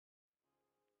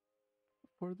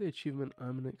For the achievement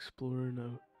I'm an explorer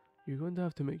now, you're going to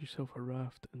have to make yourself a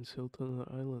raft and sail to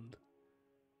another island.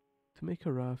 To make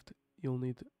a raft, you'll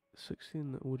need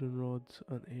 16 wooden rods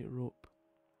and 8 rope.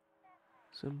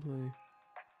 Simply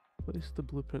place the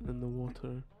blueprint in the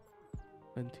water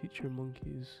and teach your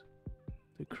monkeys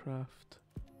to craft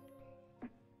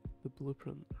the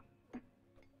blueprint.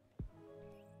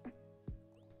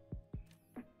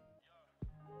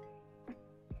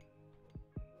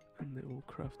 And they will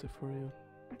craft it for you.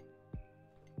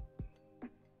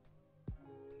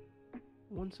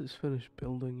 Once it's finished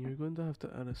building, you're going to have to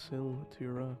add a sail to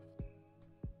your raft.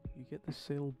 You get the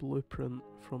sail blueprint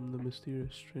from the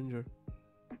mysterious stranger.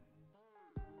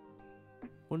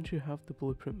 Once you have the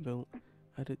blueprint built,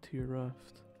 add it to your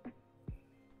raft.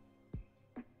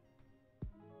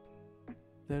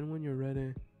 Then when you're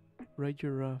ready, ride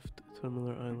your raft to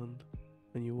another island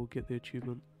and you will get the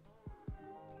achievement.